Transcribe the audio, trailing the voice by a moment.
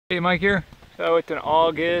Hey, Mike here. So it's an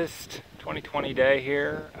August 2020 day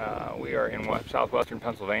here. We are in southwestern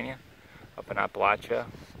Pennsylvania, up in Appalachia,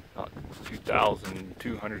 about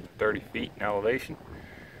 2,230 feet in elevation.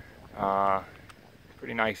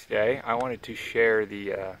 Pretty nice day. I wanted to share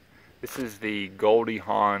this is the Goldie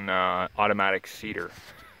Hawn automatic seeder.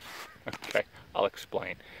 Okay, I'll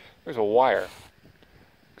explain. There's a wire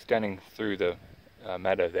extending through the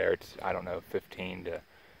meadow there. It's, I don't know, 15 to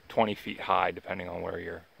 20 feet high, depending on where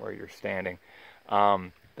you're standing.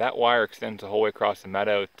 That wire extends the whole way across the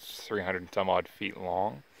meadow. It's 300 and some odd feet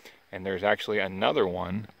long, and there's actually another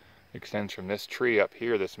one that extends from this tree up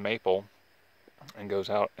here, this maple, and goes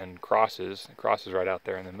out and crosses right out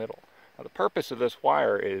there in the middle. Now, the purpose of this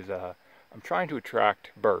wire is I'm trying to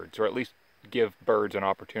attract birds, or at least give birds an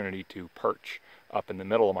opportunity to perch up in the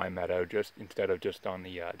middle of my meadow, just instead of just on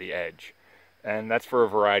the edge. And that's for a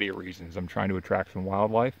variety of reasons. I'm trying to attract some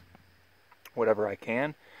wildlife, whatever I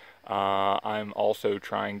can. I'm also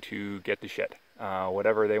trying to get the shit.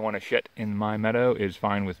 Whatever they want to shit in my meadow is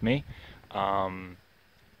fine with me.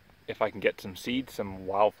 If I can get some seeds, some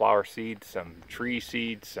wildflower seeds, some tree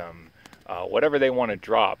seeds, some whatever they want to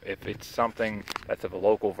drop, if it's something that's of a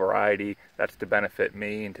local variety, that's to benefit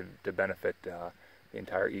me and to benefit the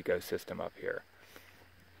entire ecosystem up here.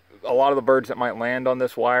 A lot of the birds that might land on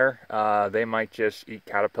this wire, they might just eat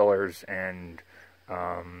caterpillars and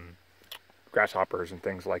grasshoppers and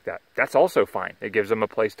things like that. That's also fine. It gives them a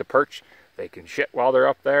place to perch. They can shit while they're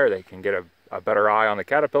up there. They can get a better eye on the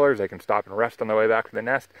caterpillars. They can stop and rest on the way back to the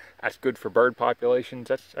nest. That's good for bird populations.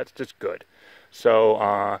 That's just good.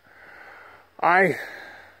 So I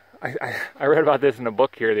read about this in a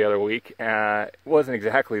book here the other week. It wasn't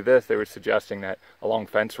exactly this. They were suggesting that along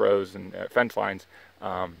fence rows and fence lines,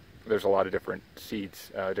 there's a lot of different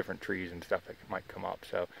seeds, different trees and stuff that might come up.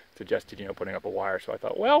 So suggested, putting up a wire. So I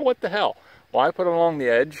thought, well, what the hell? Why put it along the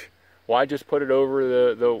edge? Why just put it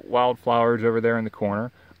over the wildflowers over there in the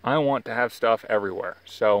corner? I want to have stuff everywhere.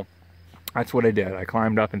 So that's what I did. I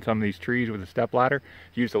climbed up in some of these trees with a stepladder,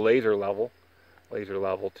 used a laser level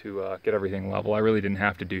to get everything level. I really didn't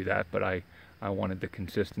have to do that, but I wanted the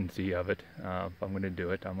consistency of it. If I'm going to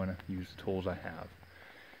do it, I'm going to use the tools I have.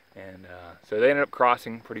 And so they ended up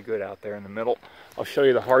crossing pretty good out there in the middle. I'll show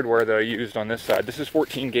you the hardware that I used on this side. This is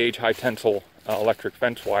 14 gauge high tensile electric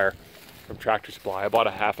fence wire from Tractor Supply. I bought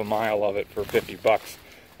a half a mile of it for 50 bucks.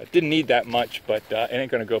 I didn't need that much, but it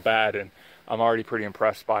ain't gonna go bad, and I'm already pretty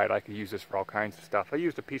impressed by it. I could use this for all kinds of stuff. I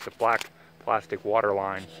used a piece of black plastic water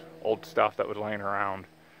line, old stuff that was laying around,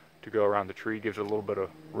 to go around the tree. Gives it a little bit of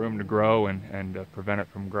room to grow and prevent it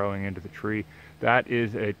from growing into the tree. That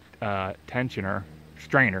is a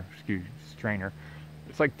strainer.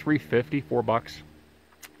 It's like $3.50, $4.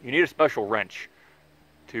 You need a special wrench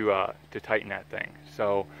to tighten that thing.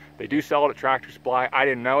 So they do sell it at Tractor Supply. I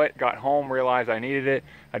didn't know it. Got home, realized I needed it.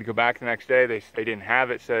 I had to go back the next day. They didn't have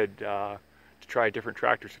it. Said to try a different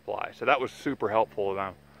Tractor Supply. So that was super helpful to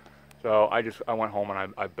them. So I went home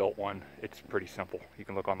and I built one. It's pretty simple. You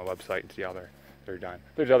can look on the website and see how they're done.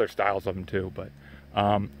 There's other styles of them too, but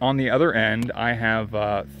on the other end I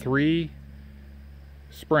have 3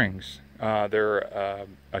 springs. They're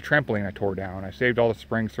a trampoline I tore down. I saved all the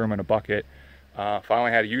springs, threw them in a bucket.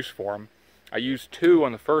 Finally had a use for them. I used 2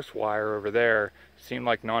 on the first wire over there. Seemed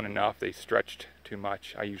like not enough. They stretched too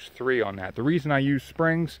much. I used 3 on that. The reason I used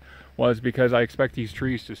springs was because I expect these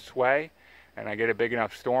trees to sway, and I get a big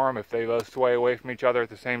enough storm. If they both sway away from each other at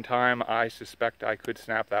the same time, I suspect I could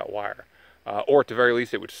snap that wire. Or at the very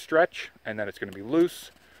least it would stretch, and then it's going to be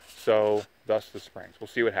loose. So thus the springs. We'll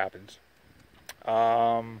see what happens.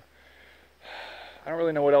 I don't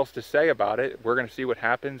really know what else to say about it. We're going to see what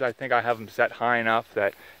happens. I think I have them set high enough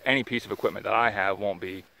that any piece of equipment that I have won't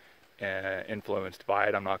be influenced by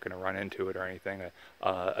it. I'm not going to run into it or anything.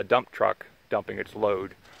 A dump truck dumping its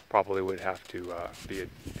load probably would have to be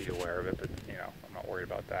aware of it, but I'm not worried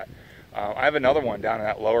about that. I have another one down in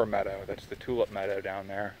that lower meadow. That's the tulip meadow down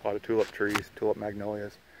there. A lot of tulip trees, tulip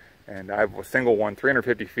magnolias. And I have a single one,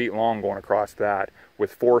 350 feet long, going across that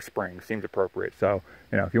with 4 springs. Seems appropriate. So,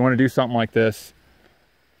 if you want to do something like this,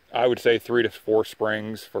 I would say 3 to 4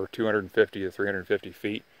 springs for 250 to 350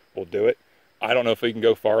 feet will do it. I don't know if we can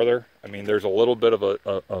go farther. I mean, there's a little bit of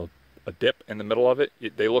a dip in the middle of it.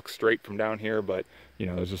 They look straight from down here, but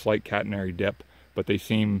there's a slight catenary dip. But they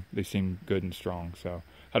seem good and strong. So,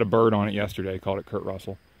 had a bird on it yesterday. Called it Kurt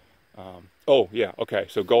Russell. Oh yeah, okay.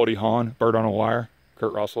 So Goldie Hawn, bird on a wire.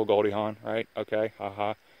 Kurt Russell, Goldie Hawn, right? Okay,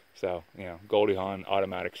 haha. So, Goldie Hawn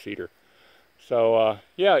automatic seeder. So,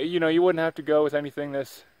 yeah, you wouldn't have to go with anything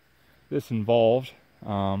this involved,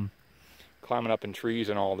 climbing up in trees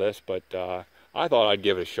and all this, but I thought I'd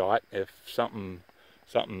give it a shot. If something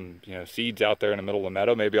something, you know, seeds out there in the middle of the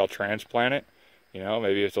meadow, maybe I'll transplant it. You know,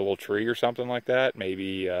 maybe it's a little tree or something like that.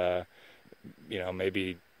 Maybe,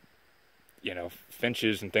 maybe,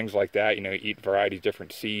 finches and things like that, eat varieties,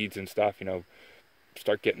 different seeds and stuff,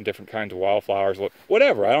 start getting different kinds of wildflowers,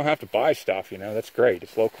 whatever. I don't have to buy stuff, that's great.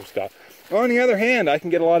 It's local stuff. On the other hand, I can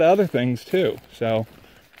get a lot of other things too. So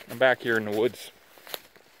I'm back here in the woods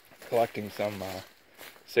collecting some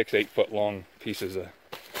 6-8 foot long pieces of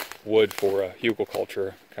wood for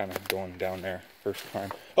hugelkultur, kind of going down there first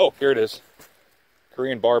time. Oh, here it is.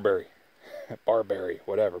 Korean barberry. Barberry,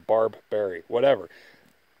 whatever. Barbberry, whatever.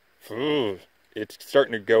 Ooh, it's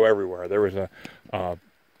starting to go everywhere. There was a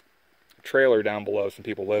trailer down below. Some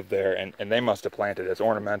people lived there, and they must have planted it. It's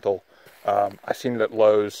ornamental. I seen it at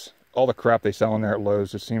Lowe's. All the crap they sell in there at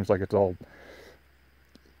Lowe's, it seems like it's all,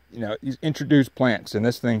 these introduced plants, and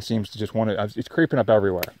this thing seems to just want to, it's creeping up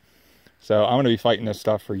everywhere. So I'm going to be fighting this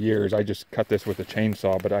stuff for years. I just cut this with a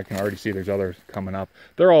chainsaw, but I can already see there's others coming up.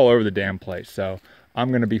 They're all over the damn place, so I'm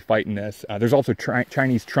going to be fighting this. There's also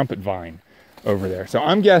Chinese trumpet vine over there. So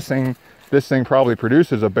I'm guessing this thing probably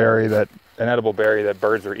produces an edible berry that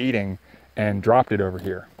birds are eating, and dropped it over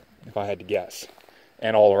here, if I had to guess,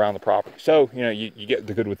 and all around the property. So, you get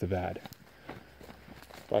the good with the bad.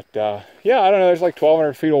 But, yeah, I don't know, there's like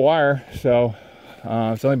 1,200 feet of wire, so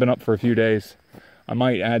it's only been up for a few days. I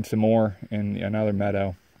might add some more in another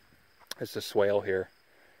meadow. It's a swale here.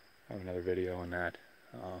 I have another video on that.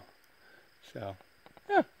 So,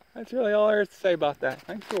 yeah, that's really all there is to say about that.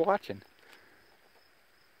 Thanks for watching.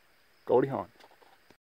 Goldie Hawn.